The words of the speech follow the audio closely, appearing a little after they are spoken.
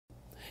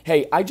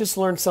Hey, I just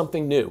learned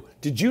something new.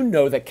 Did you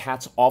know that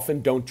cats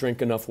often don't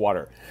drink enough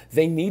water?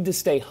 They need to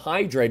stay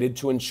hydrated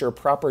to ensure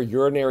proper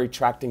urinary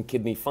tract and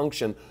kidney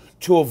function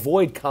to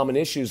avoid common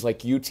issues like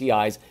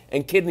UTIs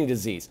and kidney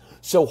disease.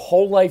 So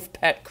Whole Life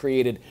Pet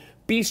created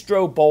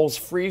Bistro Bowls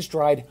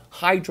freeze-dried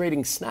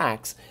hydrating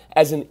snacks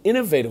as an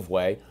innovative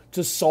way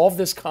to solve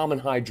this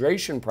common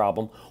hydration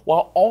problem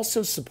while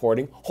also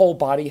supporting whole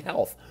body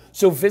health.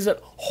 So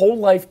visit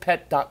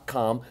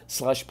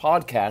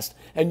wholelifepet.com/podcast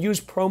and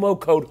use promo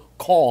code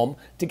CALM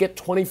to get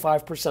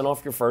 25%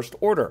 off your first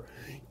order.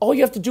 All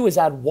you have to do is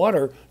add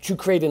water to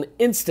create an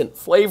instant,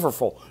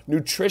 flavorful,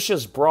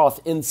 nutritious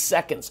broth in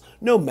seconds.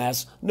 No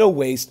mess, no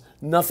waste,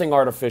 nothing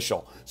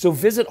artificial. So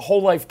visit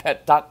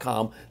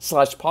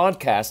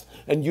wholelifepet.com/podcast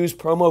and use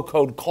promo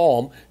code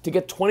CALM to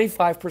get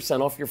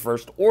 25% off your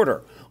first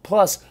order.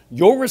 Plus,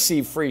 you'll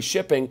receive free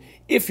shipping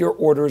if your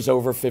order is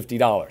over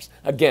 $50.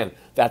 Again,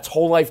 that's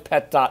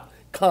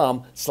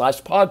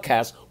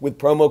wholelifepet.com/podcast with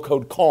promo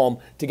code CALM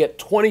to get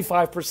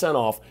 25%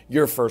 off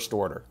your first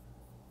order.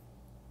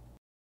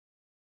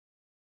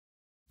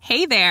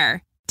 Hey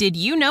there! Did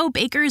you know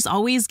Baker's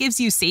always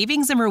gives you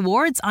savings and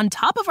rewards on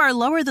top of our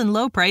lower than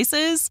low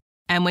prices?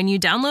 And when you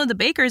download the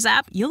Baker's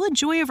app, you'll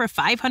enjoy over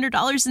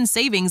 $500 in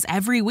savings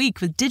every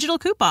week with digital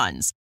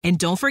coupons. And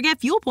don't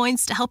forget fuel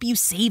points to help you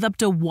save up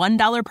to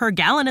 $1 per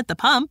gallon at the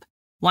pump.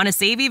 Want to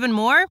save even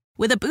more?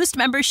 With a Boost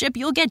membership,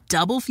 you'll get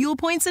double fuel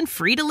points and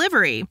free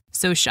delivery.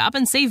 So shop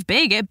and save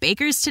big at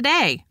Baker's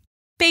today.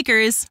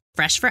 Baker's,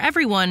 fresh for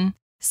everyone.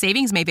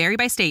 Savings may vary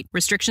by state.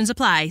 Restrictions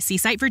apply. See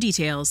site for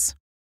details.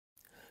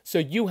 So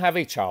you have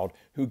a child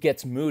who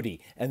gets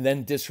moody and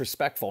then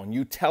disrespectful, and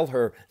you tell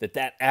her that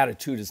that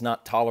attitude is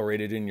not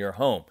tolerated in your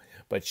home,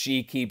 but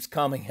she keeps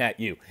coming at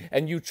you,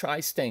 and you try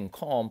staying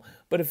calm,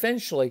 but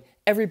eventually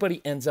everybody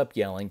ends up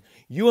yelling,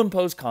 you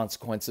impose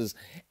consequences,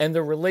 and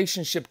the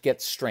relationship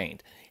gets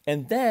strained.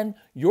 And then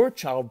your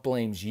child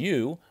blames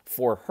you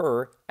for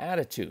her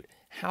attitude.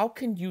 How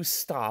can you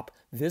stop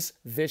this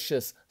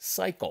vicious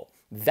cycle?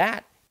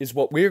 That is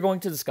what we're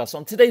going to discuss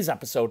on today's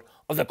episode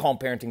of the Calm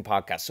Parenting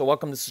Podcast. So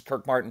welcome, this is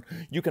Kirk Martin.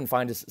 You can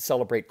find us at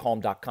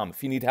celebratecalm.com.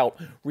 If you need help,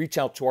 reach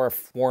out to our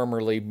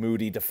formerly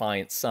Moody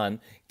Defiant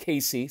son,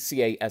 Casey,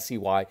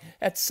 C-A-S-E-Y,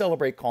 at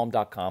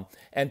celebratecalm.com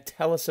and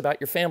tell us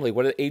about your family.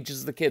 What are the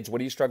ages of the kids?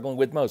 What are you struggling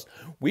with most?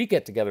 We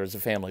get together as a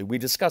family. We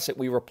discuss it.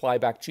 We reply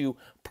back to you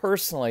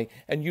personally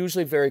and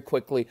usually very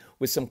quickly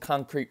with some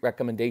concrete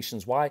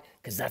recommendations. Why?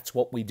 Because that's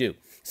what we do.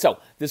 So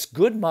this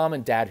good mom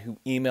and dad who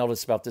emailed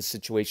us about this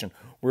situation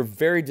were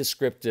very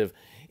descriptive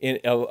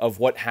of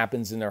what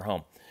happens in their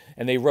home.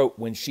 And they wrote,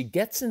 when she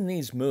gets in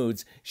these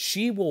moods,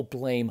 she will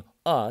blame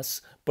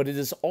us, but it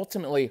is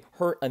ultimately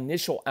her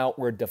initial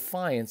outward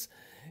defiance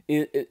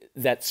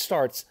that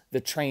starts the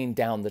train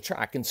down the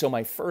track. And so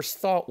my first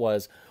thought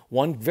was,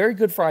 one, very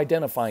good for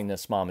identifying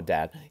this, mom and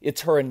dad.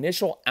 It's her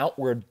initial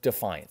outward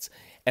defiance.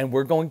 And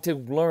we're going to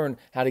learn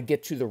how to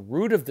get to the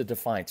root of the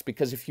defiance,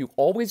 because if you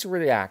always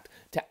react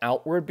to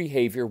outward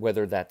behavior,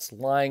 whether that's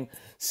lying,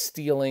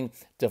 stealing,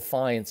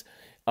 defiance,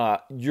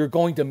 you're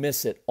going to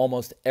miss it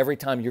almost every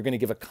time. You're going to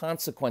give a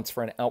consequence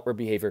for an outward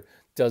behavior.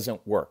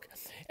 Doesn't work.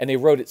 And they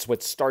wrote it's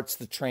what starts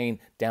the train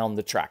down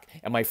the track.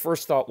 And my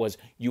first thought was,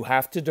 you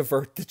have to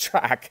divert the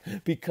track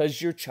because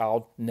your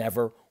child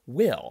never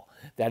will.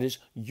 That is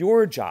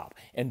your job.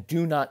 And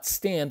do not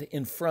stand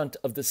in front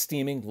of the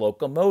steaming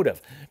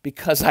locomotive,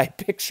 because I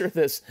picture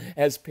this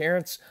as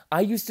parents.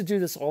 I used to do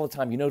this all the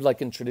time. You know,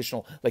 like in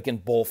traditional, like in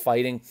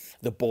bullfighting,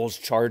 the bull's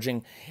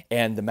charging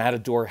and the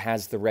matador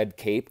has the red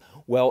cape.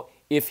 Well,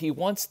 if he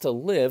wants to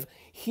live,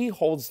 he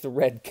holds the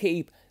red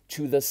cape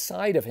to the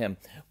side of him.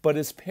 But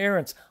as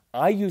parents,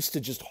 I used to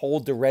just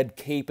hold the red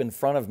cape in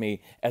front of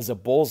me as a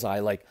bullseye,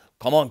 like,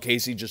 come on,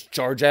 Casey, just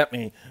charge at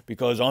me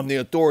because I'm the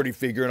authority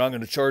figure and I'm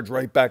going to charge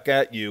right back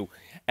at you.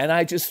 And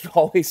I just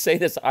always say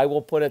this, I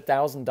will put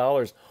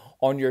 $1,000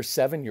 on your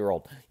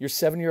 7-year-old. Your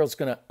 7-year-old's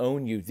going to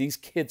own you. These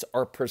kids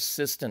are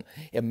persistent.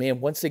 And man,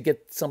 once they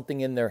get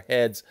something in their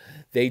heads,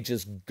 they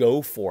just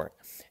go for it.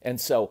 And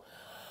so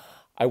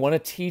I want to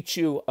teach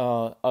you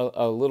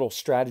a little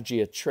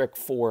strategy, a trick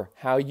for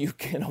how you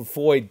can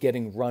avoid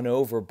getting run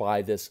over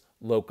by this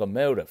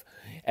locomotive.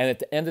 And at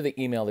the end of the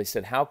email, they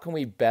said, how can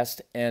we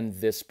best end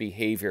this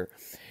behavior?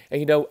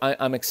 And you know,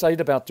 I'm excited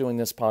about doing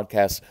this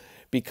podcast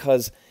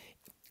because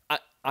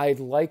I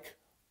like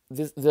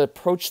the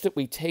approach that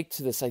we take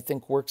to this. I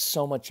think works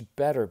so much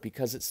better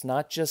because it's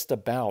not just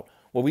about,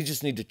 well, we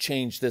just need to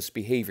change this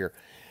behavior,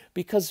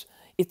 because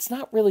it's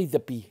not really the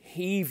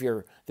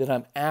behavior that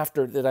I'm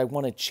after that I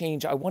want to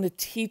change. I want to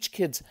teach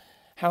kids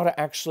how to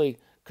actually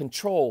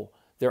control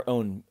their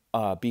own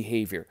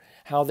behavior,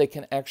 how they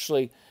can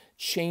actually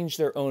change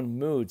their own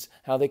moods,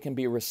 how they can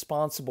be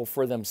responsible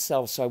for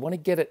themselves. So I want to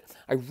get it,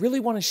 I really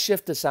want to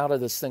shift this out of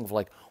this thing of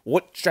like,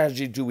 what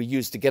strategy do we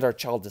use to get our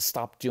child to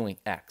stop doing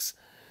X?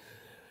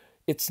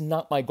 It's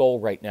not my goal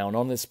right now. And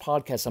on this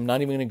podcast, I'm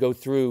not even going to go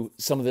through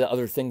some of the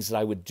other things that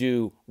I would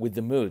do with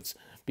the moods,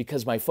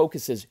 because my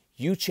focus is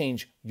you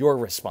change your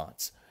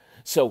response.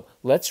 So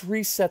let's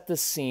reset the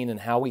scene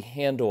and how we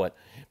handle it,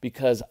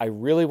 because I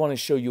really want to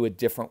show you a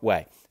different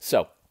way.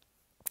 So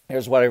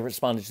here's what I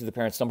responded to the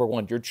parents. Number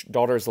one, your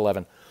daughter is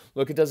 11.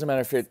 Look, it doesn't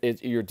matter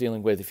if you're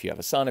dealing with, if you have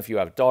a son, if you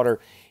have a daughter,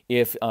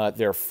 if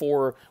they're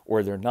 4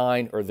 or they're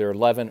 9 or they're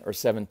 11 or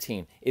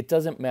 17. It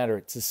doesn't matter.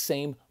 It's the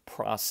same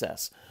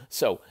process.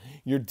 So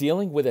you're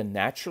dealing with a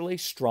naturally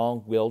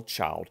strong-willed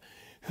child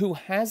who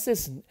has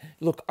this,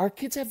 look, our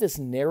kids have this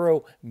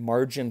narrow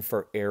margin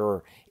for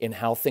error in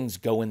how things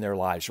go in their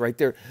lives, right?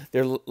 They're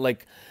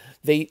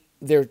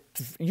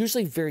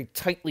usually very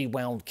tightly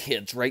wound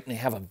kids, right? And they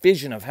have a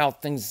vision of how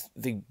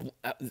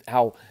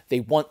they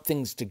want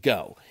things to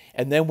go.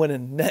 And then when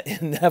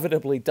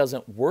inevitably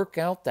doesn't work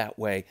out that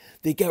way,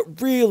 they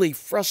get really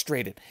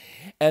frustrated.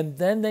 And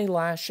then they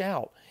lash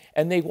out.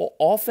 And they will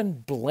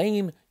often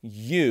blame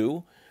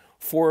you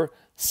for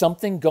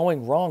something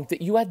going wrong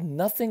that you had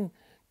nothing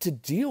to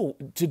do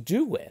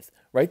with,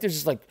 right? They're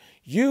just like,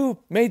 you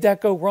made that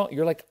go wrong.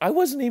 You're like, I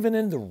wasn't even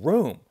in the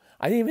room.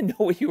 I didn't even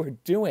know what you were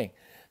doing.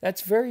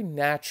 That's very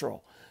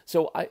natural.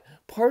 So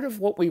part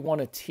of what we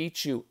want to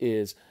teach you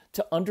is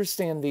to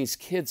understand these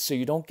kids so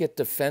you don't get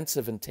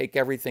defensive and take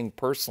everything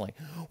personally.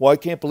 Well, I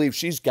can't believe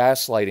she's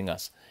gaslighting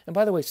us. And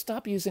by the way,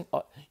 stop using,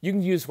 you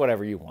can use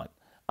whatever you want.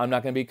 I'm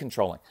not going to be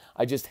controlling.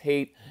 I just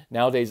hate,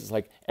 nowadays it's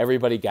like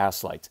everybody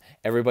gaslights.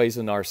 Everybody's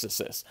a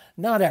narcissist.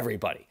 Not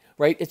everybody,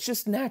 right? It's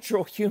just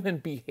natural human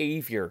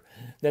behavior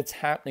that's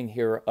happening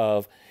here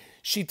of,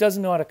 she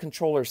doesn't know how to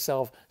control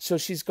herself, so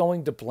she's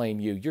going to blame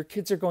you. Your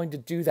kids are going to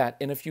do that.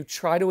 And if you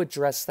try to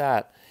address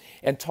that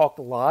and talk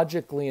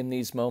logically in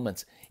these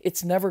moments,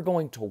 it's never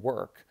going to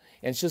work.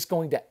 And it's just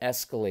going to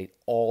escalate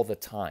all the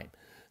time.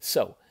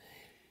 So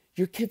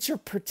your kids are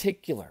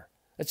particular.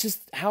 That's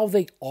just how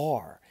they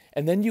are.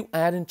 And then you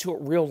add into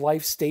it real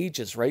life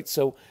stages, right?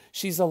 So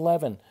she's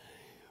 11.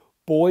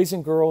 Boys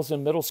and girls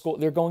in middle school,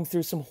 they're going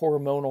through some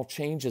hormonal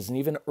changes, and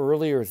even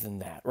earlier than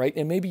that, right?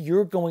 And maybe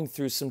you're going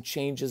through some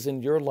changes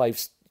in your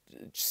life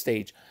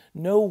stage.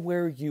 Know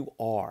where you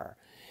are.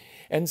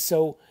 And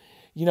so,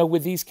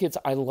 with these kids,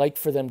 I like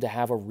for them to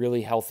have a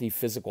really healthy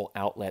physical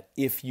outlet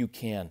if you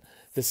can.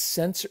 The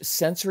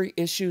sensory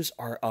issues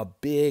are a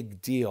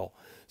big deal.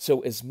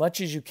 So as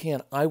much as you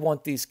can, I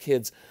want these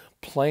kids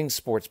playing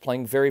sports,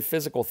 playing very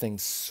physical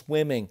things,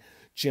 swimming,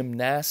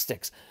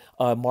 gymnastics,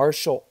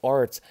 martial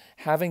arts,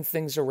 having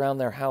things around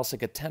their house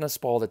like a tennis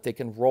ball that they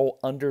can roll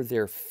under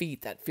their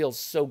feet. That feels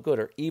so good,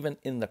 or even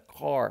in the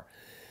car.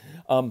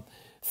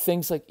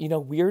 Things like,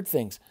 weird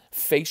things,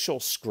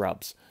 facial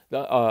scrubs,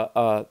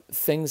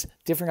 things,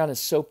 different kind of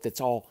soap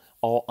that's all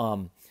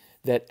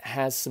that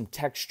has some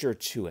texture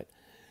to it.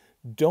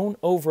 Don't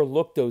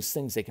overlook those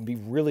things. They can be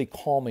really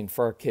calming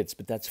for our kids,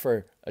 but that's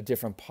for a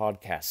different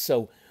podcast.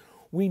 So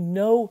we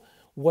know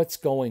what's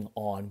going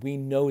on. We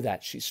know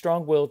that. She's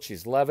strong-willed.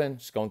 She's 11.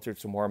 She's going through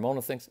some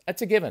hormonal things.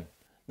 That's a given.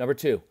 Number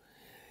 2,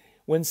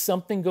 when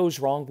something goes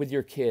wrong with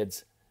your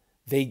kids,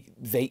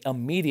 they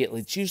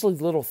immediately, it's usually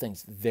little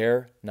things,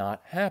 they're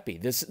not happy.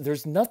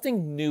 There's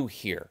nothing new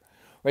here,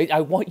 right?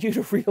 I want you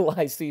to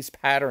realize these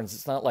patterns.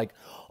 It's not like,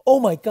 oh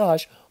my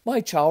gosh,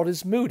 my child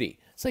is moody.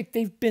 It's like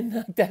they've been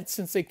like that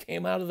since they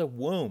came out of the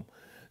womb.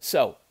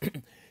 So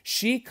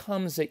she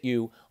comes at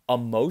you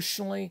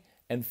emotionally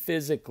and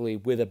physically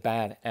with a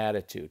bad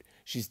attitude.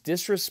 She's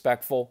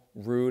disrespectful,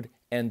 rude,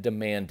 and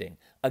demanding.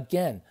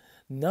 Again,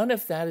 none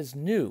of that is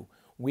new.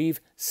 We've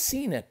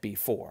seen it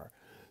before.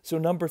 So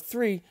number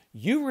 3,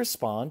 you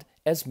respond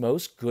as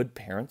most good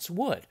parents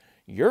would.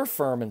 You're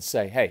firm and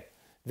say, hey,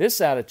 this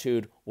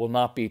attitude will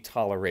not be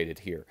tolerated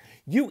here.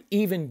 You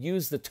even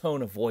use the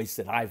tone of voice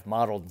that I've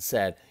modeled and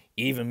said,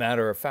 even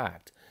matter of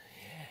fact.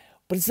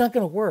 But it's not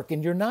going to work,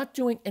 and you're not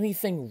doing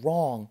anything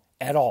wrong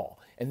at all.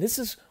 And this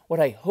is what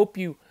I hope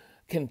you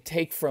can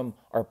take from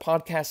our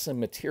podcasts and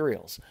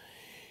materials.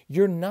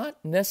 You're not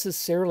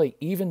necessarily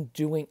even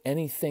doing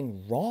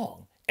anything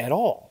wrong at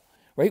all,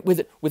 right?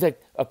 With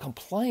a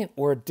compliant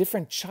or a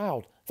different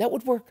child, that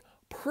would work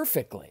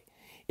perfectly.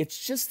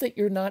 It's just that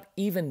you're not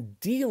even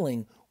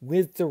dealing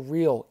with the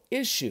real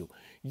issue.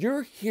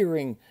 You're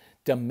hearing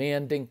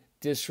demanding,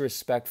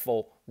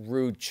 disrespectful,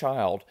 rude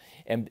child,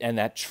 and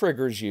that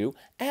triggers you,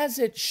 as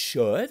it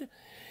should.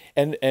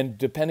 And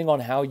depending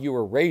on how you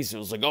were raised, it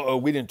was like, oh,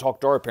 we didn't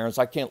talk to our parents.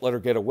 I can't let her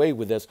get away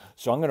with this.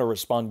 So I'm going to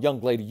respond, young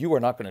lady, you are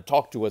not going to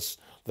talk to us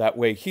that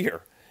way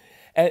here.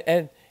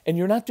 And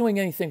you're not doing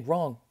anything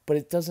wrong, but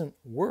it doesn't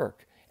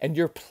work. And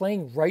you're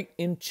playing right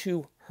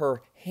into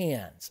her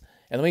hands.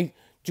 And let me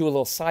do a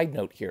little side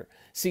note here.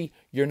 See,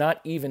 you're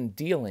not even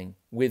dealing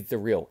with the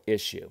real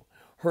issue.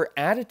 Her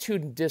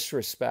attitude and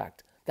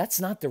disrespect, that's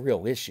not the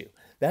real issue.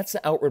 That's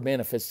the outward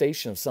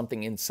manifestation of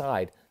something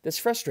inside that's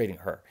frustrating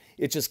her.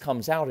 It just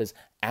comes out as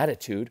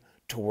attitude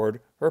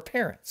toward her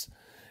parents.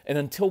 And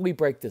until we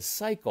break this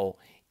cycle,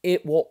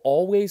 it will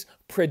always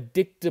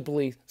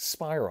predictably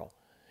spiral.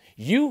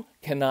 You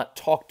cannot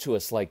talk to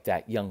us like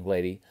that, young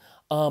lady.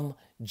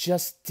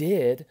 Just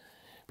did,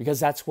 because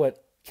that's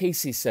what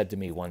Casey said to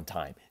me one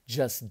time.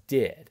 Just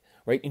did,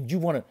 right? And you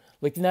want to,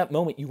 like in that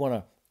moment, you want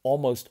to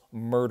almost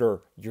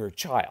murder your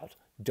child.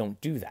 don't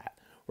do that,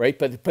 right?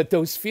 But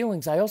those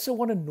feelings, I also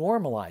want to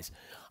normalize.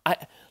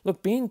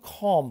 Look, being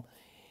calm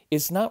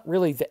is not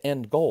really the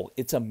end goal.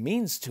 It's a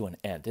means to an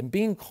end. And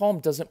being calm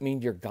doesn't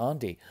mean you're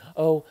Gandhi.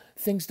 Oh,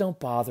 things don't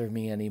bother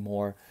me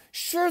anymore.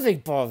 Sure they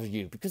bother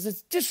you because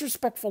it's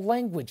disrespectful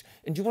language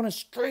and you want to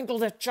strangle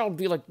that child and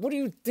be like, what are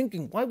you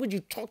thinking? Why would you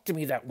talk to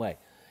me that way?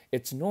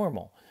 It's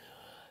normal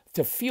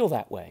to feel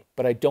that way,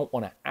 but I don't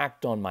want to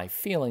act on my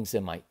feelings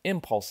and my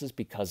impulses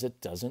because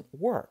it doesn't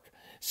work.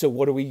 So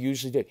what do we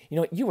usually do? You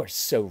know what? You are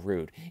so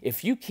rude.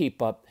 If you keep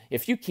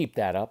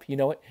that up, you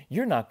know what?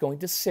 You're not going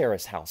to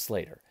Sarah's house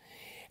later.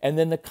 And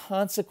then the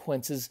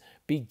consequences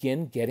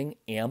begin getting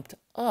amped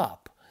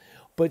up.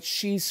 But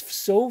she's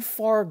so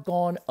far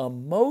gone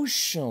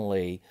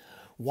emotionally.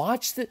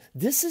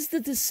 This is the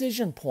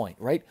decision point,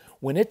 right?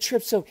 When it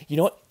trips over, you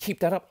know what?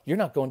 Keep that up. You're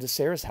not going to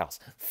Sarah's house.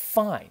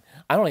 Fine.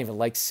 I don't even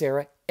like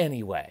Sarah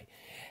anyway.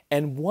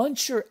 And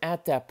once you're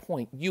at that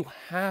point, you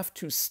have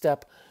to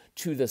step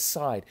to the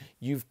side.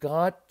 You've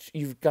got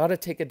to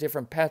take a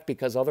different path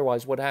because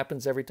otherwise what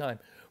happens every time?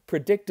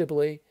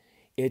 Predictably,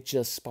 it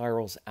just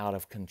spirals out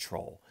of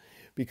control.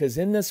 Because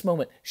in this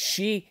moment,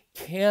 she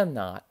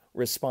cannot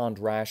respond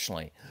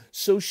rationally.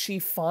 So she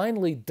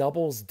finally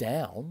doubles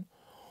down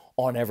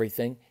on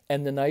everything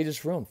and the night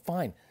is ruined.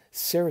 Fine,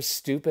 Sarah's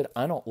stupid.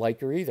 I don't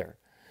like her either.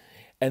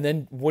 And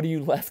then what are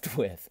you left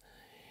with?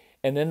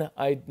 And then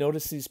I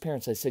noticed these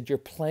parents, I said, you're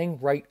playing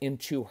right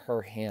into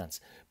her hands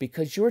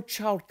because your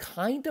child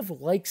kind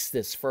of likes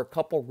this for a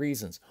couple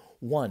reasons.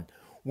 One,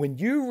 when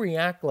you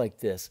react like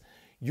this,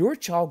 your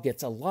child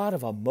gets a lot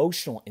of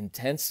emotional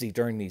intensity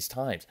during these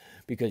times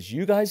because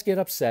you guys get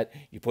upset,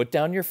 you put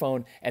down your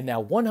phone, and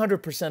now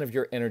 100% of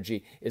your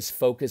energy is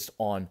focused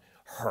on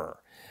her.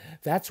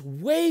 That's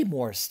way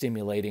more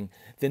stimulating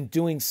than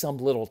doing some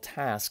little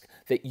task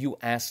that you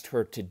asked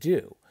her to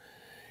do.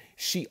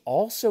 She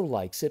also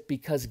likes it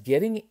because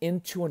getting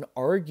into an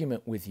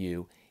argument with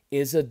you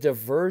is a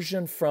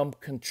diversion from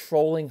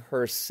controlling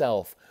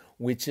herself,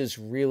 which is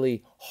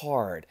really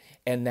hard.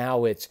 And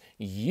now it's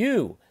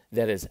you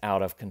that is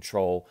out of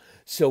control.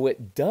 So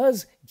it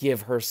does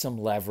give her some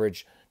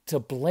leverage to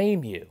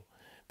blame you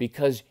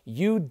because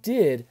you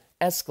did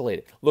escalate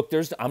it. Look,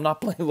 I'm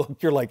not blaming.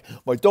 Look, you're like,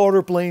 my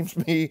daughter blames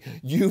me.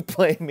 You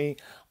blame me.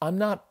 I'm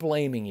not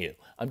blaming you.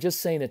 I'm just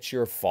saying it's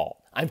your fault.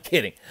 I'm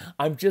kidding.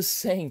 I'm just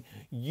saying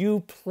you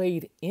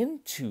played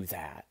into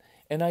that.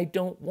 And I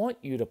don't want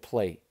you to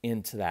play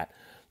into that.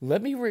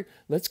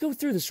 Let's go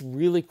through this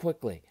really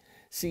quickly.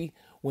 See,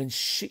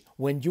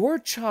 when your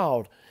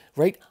child,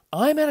 right,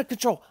 I'm out of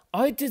control.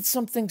 I did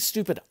something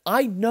stupid.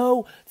 I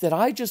know that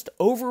I just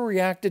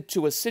overreacted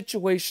to a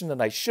situation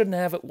that I shouldn't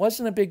have. It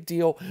wasn't a big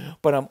deal,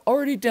 but I'm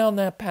already down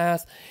that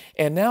path.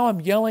 And now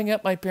I'm yelling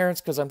at my parents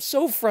because I'm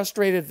so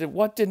frustrated that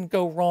what didn't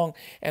go wrong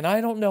and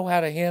I don't know how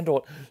to handle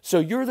it. So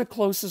you're the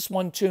closest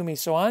one to me.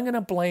 So I'm going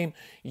to blame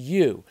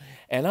you.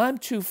 And I'm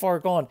too far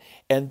gone.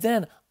 And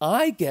then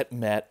I get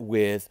met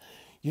with,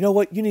 you know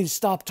what? You need to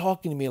stop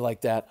talking to me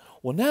like that.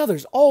 Well, now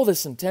there's all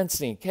this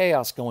intensity and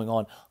chaos going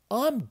on.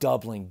 I'm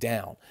doubling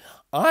down.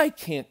 I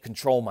can't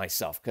control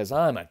myself because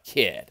I'm a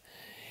kid.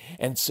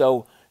 And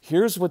so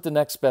here's what the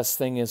next best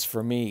thing is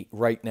for me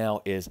right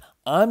now is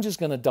I'm just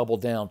going to double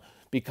down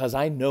because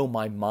I know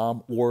my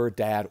mom or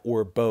dad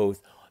or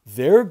both,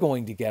 they're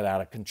going to get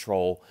out of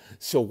control.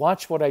 So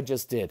watch what I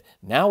just did.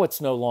 Now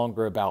it's no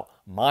longer about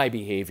my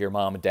behavior,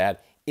 mom and dad.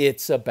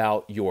 It's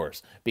about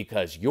yours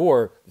because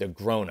you're the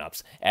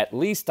grown-ups. At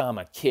least I'm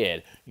a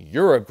kid.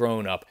 You're a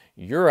grown-up.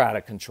 You're out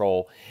of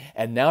control.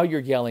 And now you're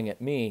yelling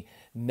at me.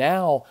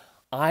 Now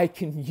I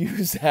can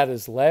use that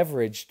as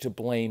leverage to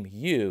blame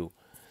you.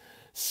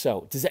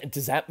 So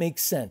does that make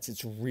sense?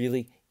 It's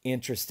really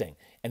interesting.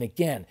 And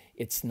again,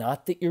 it's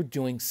not that you're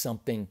doing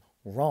something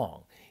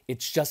wrong.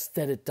 It's just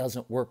that it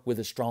doesn't work with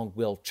a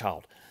strong-willed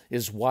child.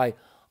 Is why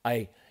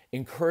I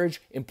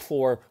encourage,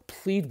 implore,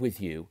 plead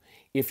with you.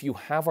 If you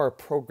have our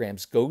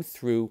programs, go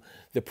through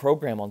the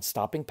program on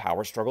stopping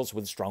power struggles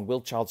with a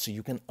strong-willed child so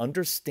you can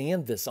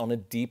understand this on a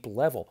deep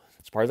level.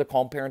 It's part of the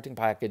Calm Parenting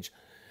package.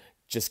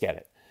 Just get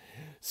it.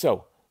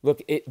 So,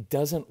 look, it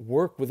doesn't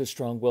work with a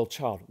strong-willed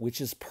child,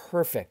 which is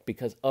perfect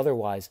because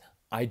otherwise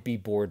I'd be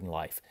bored in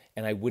life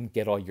and I wouldn't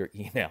get all your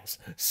emails.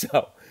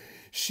 So,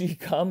 she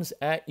comes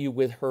at you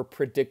with her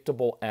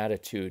predictable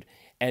attitude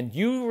and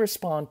you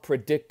respond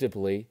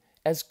predictably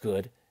as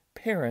good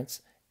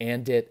parents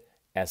and it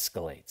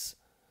escalates.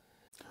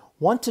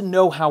 Want to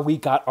know how we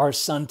got our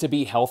son to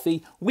be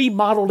healthy? We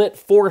modeled it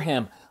for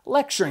him.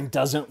 Lecturing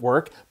doesn't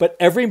work, but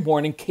every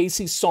morning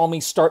Casey saw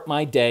me start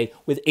my day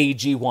with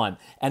AG1,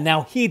 and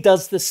now he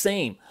does the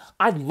same.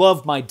 I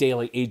love my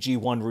daily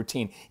AG1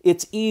 routine.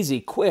 It's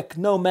easy, quick,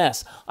 no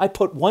mess. I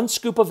put 1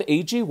 scoop of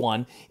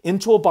AG1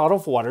 into a bottle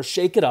of water,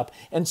 shake it up,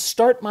 and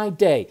start my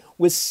day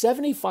with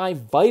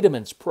 75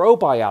 vitamins,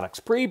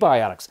 probiotics,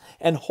 prebiotics,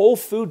 and whole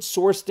food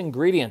sourced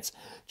ingredients.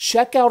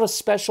 Check out a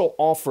special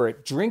offer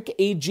at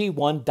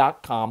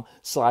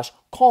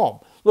drinkag1.com/calm.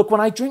 Look, when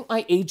I drink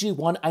my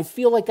AG1, I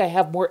feel like I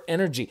have more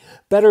energy,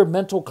 better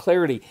mental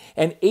clarity,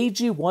 and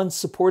AG1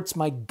 supports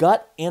my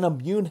gut and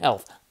immune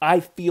health. I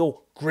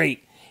feel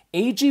great.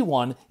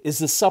 AG1 is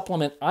the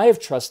supplement I have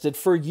trusted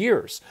for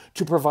years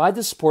to provide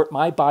the support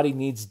my body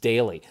needs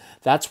daily.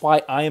 That's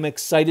why I am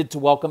excited to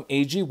welcome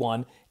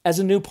AG1 as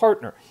a new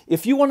partner.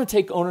 If you want to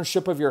take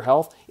ownership of your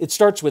health, it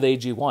starts with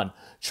AG1.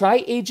 Try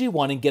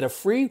AG1 and get a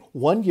free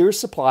 1-year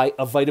supply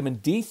of vitamin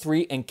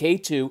D3 and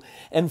K2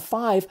 and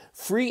 5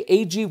 free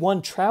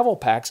AG1 travel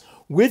packs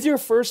with your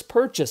first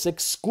purchase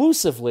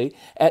exclusively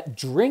at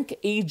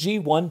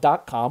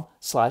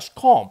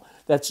drinkag1.com/calm.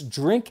 That's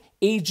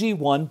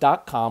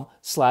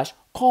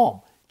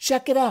drinkag1.com/calm.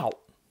 Check it out.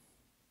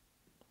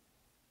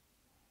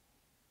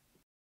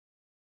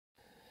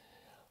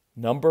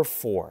 Number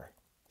 4.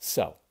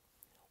 So,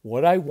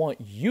 what I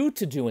want you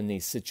to do in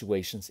these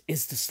situations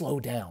is to slow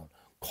down.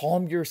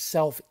 Calm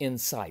yourself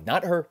inside,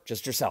 not her,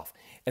 just yourself.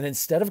 And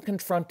instead of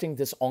confronting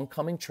this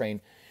oncoming train,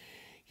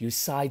 you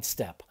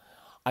sidestep.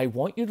 I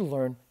want you to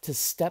learn to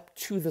step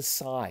to the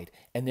side,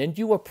 and then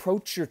you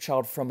approach your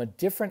child from a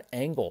different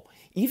angle.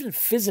 Even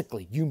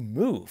physically, you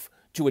move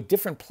to a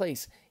different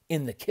place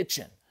in the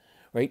kitchen,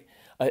 right?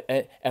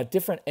 A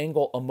different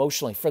angle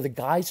emotionally. For the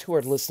guys who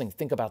are listening,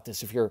 think about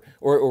this. If you're,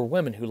 or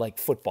women who like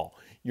football,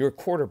 you're a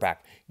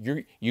quarterback,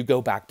 you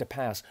go back to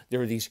pass.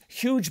 There are these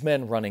huge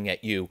men running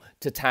at you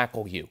to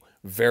tackle you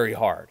very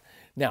hard.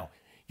 Now,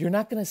 you're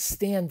not going to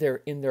stand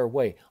there in their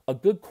way. A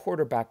good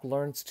quarterback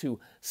learns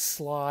to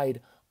slide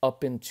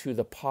up into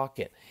the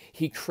pocket.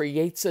 He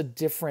creates a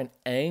different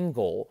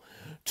angle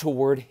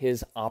toward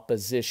his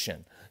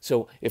opposition.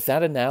 So if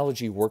that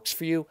analogy works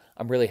for you,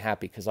 I'm really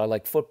happy because I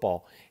like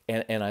football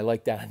and I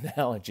like that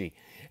analogy.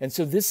 And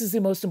so this is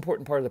the most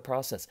important part of the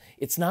process.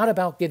 It's not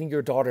about getting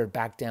your daughter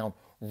back down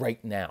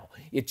right now.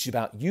 It's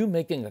about you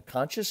making a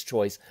conscious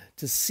choice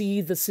to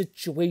see the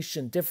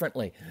situation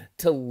differently,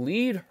 to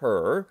lead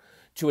her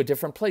to a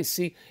different place.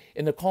 See,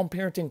 in the calm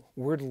parenting,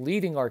 we're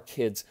leading our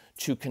kids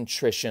to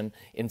contrition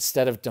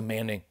instead of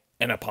demanding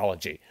an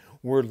apology.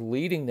 We're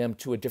leading them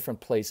to a different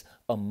place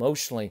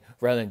emotionally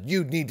rather than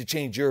you need to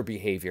change your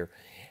behavior.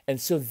 And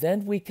so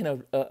then we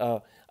can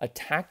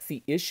attack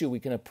the issue.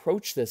 We can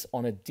approach this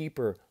on a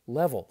deeper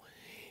level.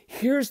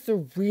 Here's the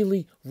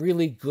really,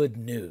 really good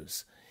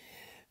news.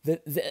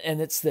 And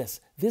it's this.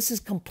 This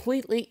is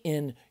completely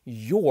in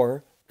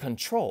your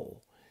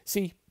control.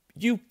 See,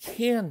 you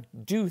can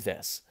do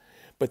this.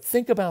 But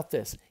think about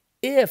this.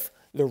 If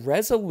the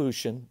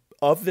resolution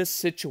of this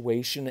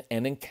situation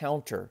and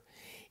encounter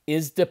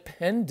is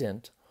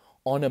dependent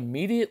on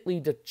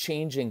immediately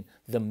changing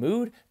the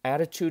mood,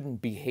 attitude,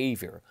 and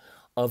behavior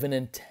of an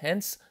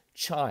intense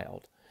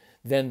child,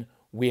 then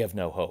we have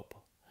no hope.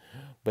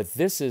 But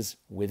this is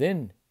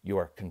within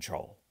your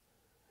control.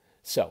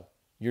 So,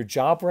 your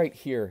job right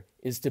here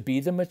is to be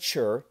the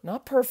mature,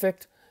 not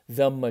perfect,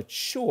 the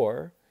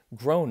mature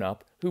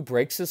grown-up who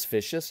breaks this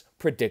vicious,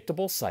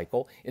 predictable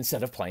cycle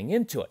instead of playing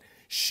into it.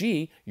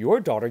 She, your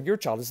daughter, your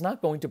child is not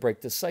going to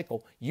break this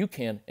cycle. You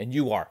can, and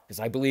you are,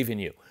 because I believe in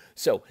you.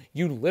 So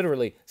you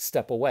literally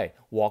step away,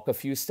 walk a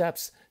few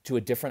steps to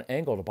a different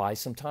angle to buy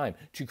some time,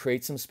 to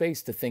create some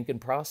space to think and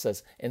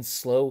process and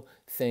slow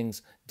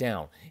things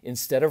down.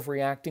 Instead of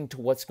reacting to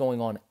what's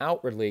going on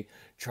outwardly,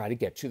 try to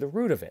get to the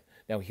root of it.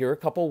 Now, here are a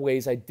couple of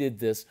ways I did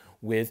this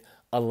with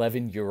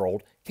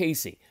 11-year-old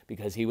Casey,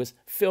 because he was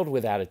filled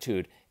with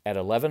attitude at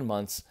 11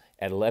 months,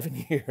 at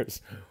 11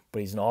 years,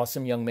 but he's an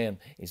awesome young man.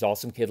 He's an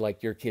awesome kid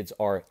like your kids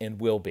are and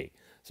will be.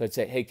 So I'd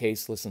say, hey,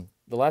 Case, listen,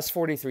 the last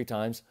 43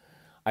 times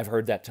I've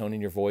heard that tone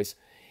in your voice,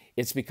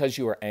 it's because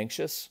you are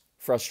anxious,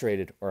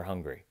 frustrated, or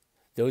hungry.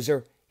 Those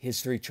are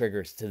history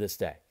triggers to this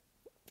day.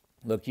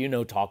 Look, you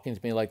know, talking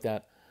to me like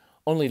that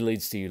only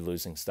leads to you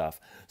losing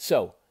stuff.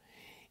 So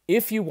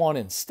if you want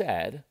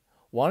instead,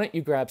 why don't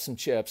you grab some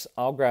chips,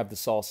 I'll grab the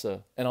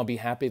salsa, and I'll be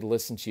happy to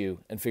listen to you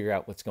and figure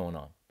out what's going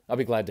on. I'll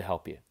be glad to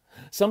help you.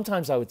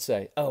 Sometimes I would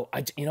say, oh,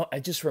 I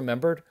just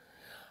remembered.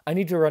 I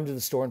need to run to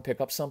the store and pick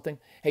up something.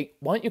 Hey,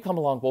 why don't you come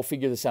along? We'll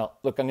figure this out.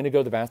 Look, I'm going to go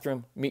to the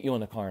bathroom. Meet you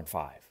in the car in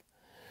 5.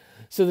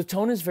 So the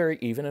tone is very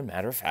even and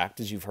matter of fact,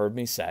 as you've heard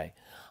me say.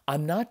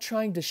 I'm not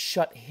trying to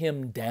shut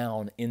him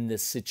down in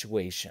this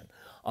situation.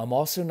 I'm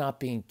also not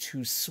being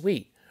too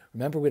sweet.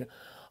 Remember,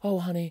 oh,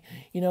 honey,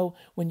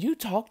 when you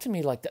talk to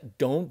me like that,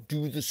 don't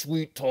do the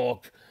sweet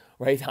talk,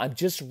 right? I'm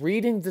just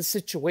reading the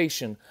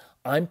situation.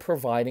 I'm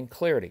providing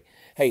clarity.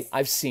 Hey,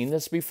 I've seen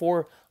this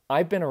before.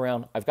 I've been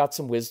around. I've got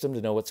some wisdom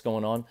to know what's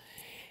going on.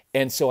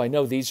 And so I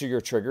know these are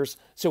your triggers.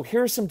 So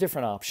here are some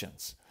different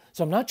options.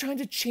 So I'm not trying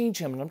to change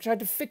him, and I'm trying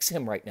to fix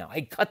him right now.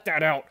 Hey, cut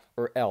that out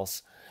or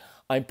else.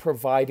 I'm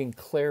providing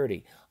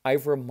clarity.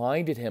 I've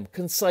reminded him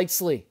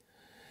concisely,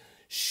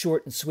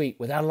 short and sweet,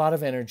 without a lot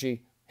of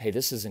energy. hey,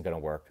 this isn't going to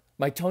work.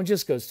 My tone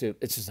just goes to,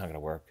 it's just not going to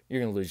work.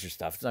 You're going to lose your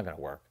stuff. It's not going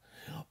to work.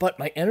 But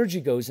my energy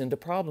goes into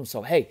problem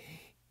solve. Hey,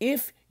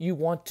 if you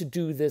want to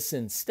do this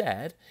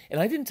instead, and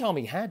I didn't tell him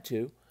he had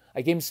to,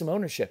 I gave him some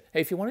ownership.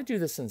 Hey, if you want to do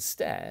this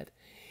instead,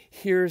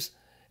 here's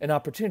an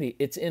opportunity.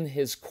 It's in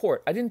his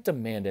court. I didn't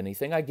demand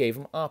anything. I gave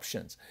him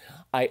options.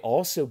 I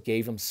also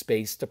gave him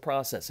space to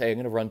process. Hey, I'm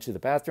going to run to the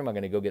bathroom. I'm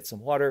going to go get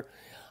some water.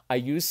 I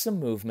used some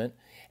movement,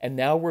 and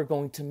now we're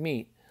going to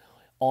meet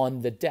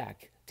on the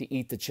deck to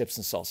eat the chips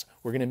and salsa.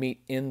 We're going to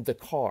meet in the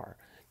car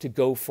to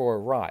go for a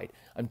ride.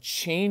 I'm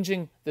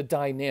changing the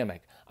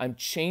dynamic. I'm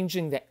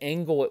changing the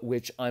angle at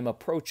which I'm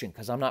approaching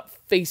because I'm not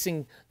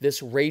facing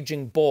this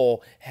raging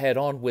bull head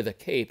on with a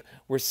cape.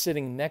 We're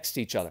sitting next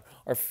to each other.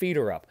 Our feet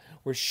are up.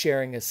 We're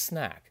sharing a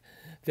snack.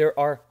 There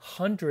are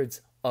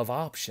hundreds of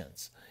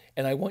options.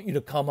 And I want you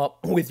to come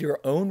up with your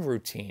own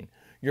routine,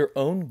 your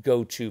own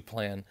go-to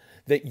plan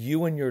that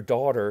you and your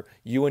daughter,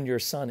 you and your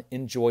son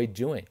enjoy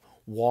doing.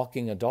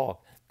 Walking a dog,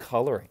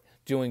 coloring,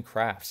 doing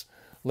crafts.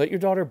 Let your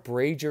daughter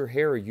braid your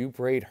hair, you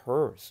braid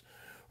hers,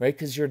 right?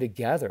 Because you're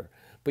together.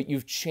 But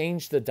you've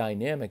changed the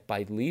dynamic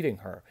by leading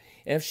her.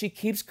 And if she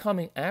keeps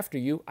coming after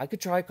you, I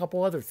could try a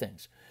couple other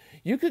things.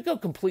 You could go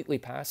completely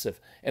passive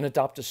and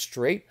adopt a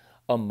straight,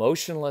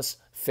 emotionless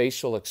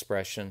facial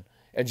expression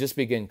and just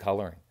begin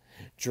coloring.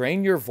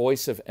 Drain your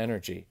voice of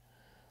energy.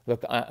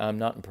 Look, I'm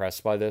not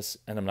impressed by this,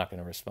 and I'm not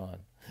going to respond.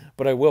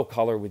 But I will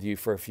color with you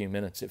for a few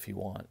minutes if you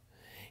want.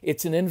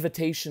 It's an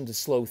invitation to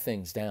slow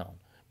things down,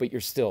 but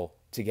you're still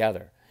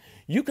together.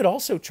 You could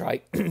also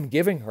try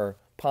giving her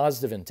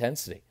positive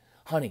intensity.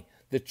 Honey,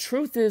 the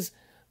truth is,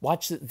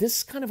 watch this. This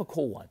is kind of a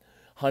cool one.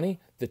 Honey,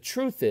 the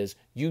truth is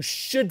you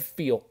should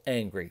feel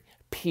angry,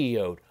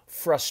 PO'd,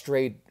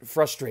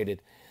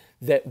 frustrated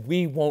that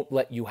we won't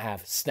let you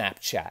have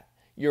Snapchat.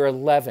 You're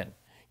 11.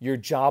 Your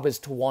job is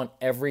to want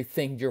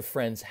everything your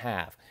friends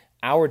have.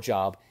 Our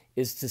job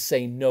is to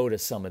say no to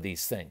some of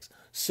these things.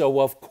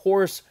 So of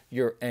course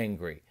you're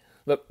angry.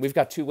 Look, we've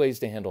got two ways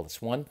to handle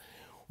this. One,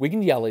 we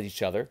can yell at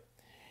each other.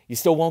 You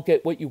still won't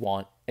get what you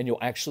want, and you'll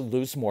actually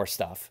lose more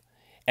stuff.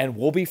 And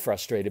we'll be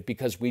frustrated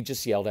because we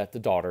just yelled at the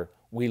daughter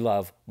we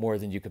love more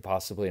than you could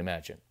possibly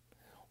imagine.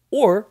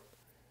 Or,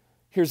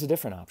 here's a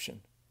different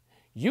option.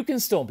 You can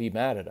still be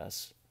mad at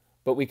us,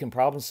 but we can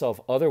problem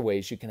solve other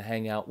ways you can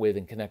hang out with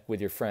and connect with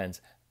your friends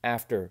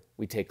after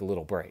we take a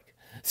little break.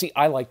 See,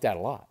 I like that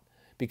a lot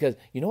because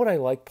you know what I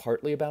like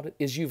partly about it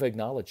is you've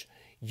acknowledged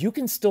you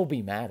can still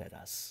be mad at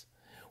us.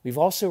 We've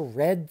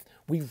read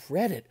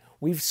it.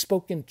 We've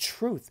spoken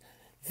truth.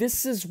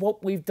 This is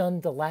what we've done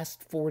the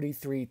last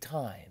 43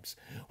 times.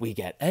 We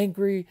get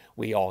angry,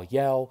 we all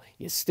yell,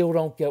 you still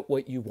don't get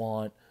what you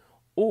want,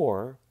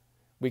 or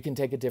we can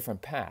take a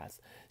different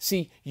path.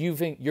 See,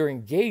 you're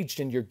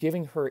engaged and you're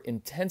giving her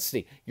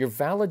intensity. You're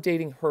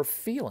validating her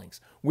feelings,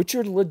 which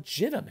are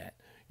legitimate.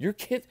 Your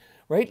kid,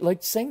 right?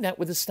 Like saying that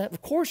with a snap,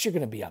 of course you're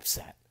going to be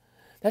upset.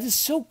 That is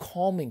so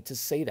calming to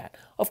say that.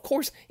 Of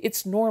course,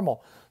 it's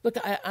normal. Look,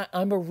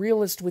 I'm a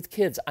realist with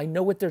kids. I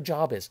know what their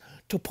job is,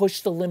 to push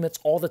the limits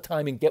all the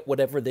time and get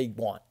whatever they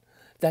want.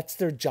 That's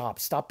their job.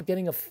 Stop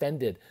getting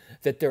offended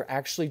that they're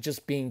actually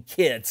just being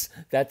kids.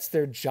 That's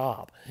their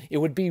job. It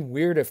would be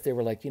weird if they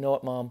were like, you know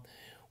what, Mom?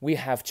 We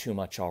have too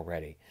much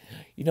already.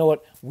 You know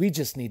what? We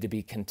just need to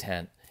be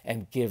content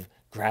and give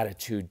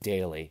gratitude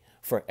daily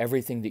for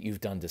everything that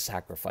you've done to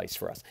sacrifice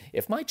for us.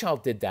 If my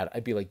child did that,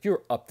 I'd be like,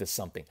 you're up to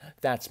something.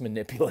 That's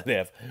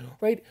manipulative,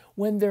 right?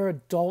 When they're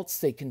adults,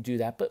 they can do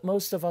that, but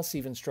most of us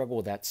even struggle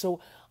with that.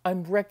 So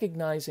I'm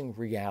recognizing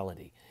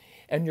reality,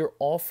 and you're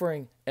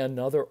offering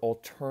another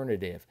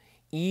alternative,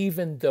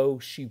 even though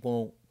she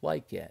won't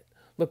like it.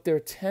 Look, there are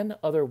 10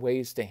 other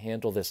ways to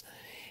handle this.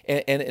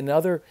 And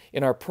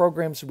in our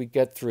programs we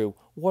get through,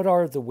 what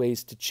are the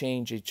ways to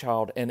change a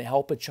child and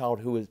help a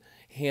child who is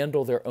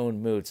handle their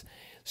own moods,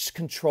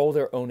 control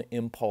their own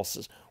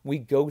impulses? We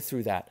go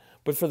through that.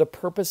 But for the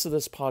purpose of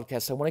this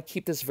podcast, I want to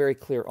keep this very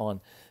clear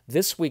on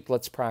this week.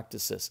 Let's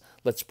practice this.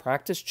 Let's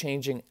practice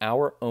changing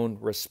our own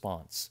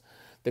response.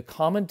 The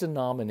common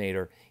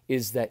denominator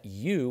is that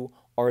you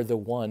are the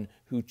one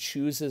who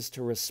chooses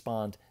to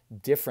respond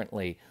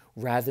differently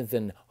rather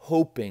than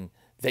hoping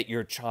that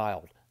your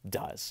child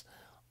does.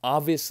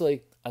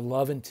 Obviously, I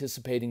love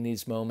anticipating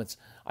these moments.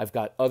 I've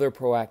got other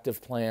proactive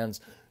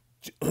plans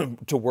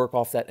to work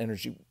off that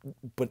energy.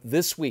 But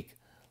this week,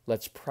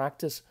 let's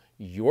practice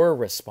your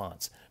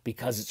response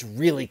because it's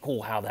really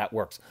cool how that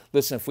works.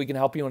 Listen, if we can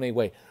help you in any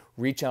way,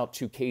 reach out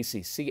to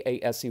Casey,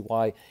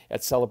 C-A-S-E-Y,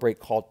 at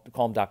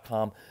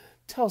celebratecalm.com.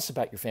 Tell us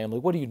about your family.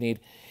 What do you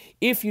need?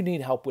 If you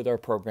need help with our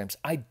programs,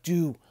 I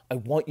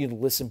want you to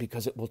listen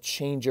because it will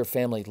change your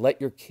family. Let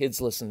your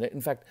kids listen.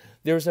 In fact,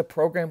 there's a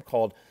program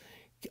called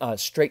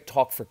Straight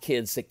Talk for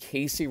Kids that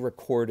Casey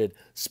recorded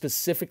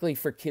specifically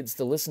for kids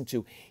to listen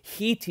to.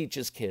 He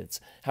teaches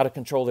kids how to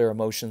control their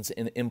emotions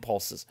and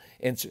impulses,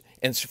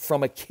 and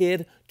from a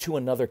kid to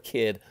another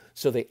kid,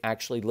 so they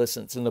actually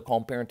listen. It's in the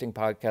Calm Parenting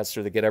Podcast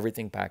or the Get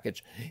Everything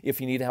package. If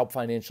you need help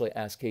financially,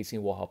 ask Casey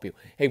and we'll help you.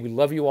 Hey, we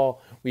love you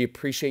all. We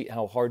appreciate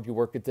how hard you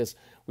work at this.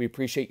 We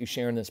appreciate you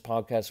sharing this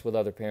podcast with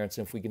other parents.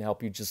 And if we can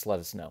help you, just let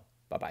us know.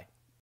 Bye-bye.